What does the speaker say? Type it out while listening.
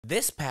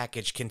This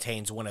package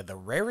contains one of the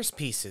rarest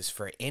pieces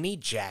for any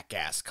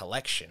Jackass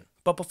collection.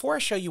 But before I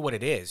show you what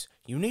it is,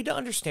 you need to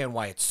understand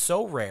why it's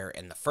so rare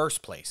in the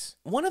first place.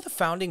 One of the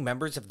founding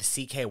members of the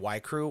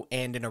CKY crew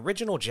and an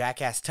original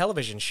Jackass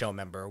television show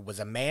member was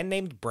a man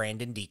named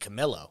Brandon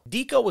DiCamillo.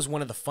 Dico was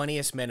one of the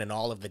funniest men in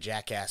all of the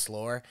Jackass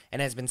lore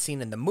and has been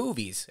seen in the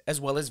movies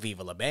as well as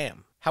Viva La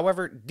Bam.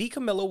 However,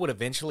 DiCamillo would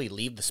eventually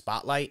leave the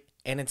spotlight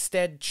and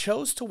instead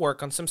chose to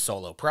work on some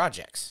solo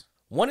projects.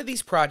 One of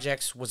these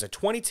projects was a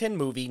 2010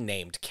 movie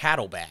named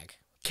Cattlebag.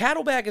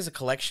 Cattlebag is a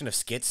collection of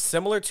skits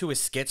similar to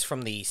his skits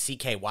from the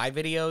CKY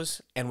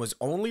videos and was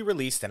only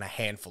released in a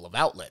handful of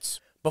outlets,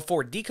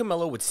 before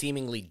DiCamillo would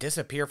seemingly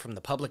disappear from the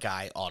public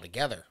eye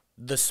altogether.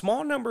 The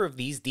small number of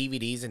these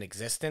DVDs in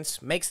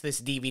existence makes this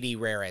DVD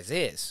rare as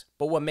is,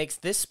 but what makes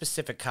this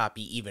specific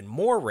copy even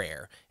more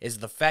rare is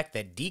the fact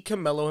that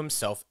DiCamillo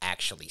himself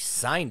actually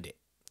signed it.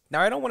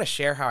 Now, I don't want to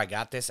share how I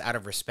got this out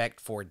of respect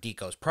for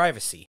Dico's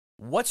privacy.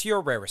 What's your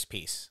rarest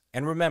piece?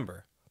 And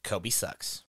remember, Kobe sucks.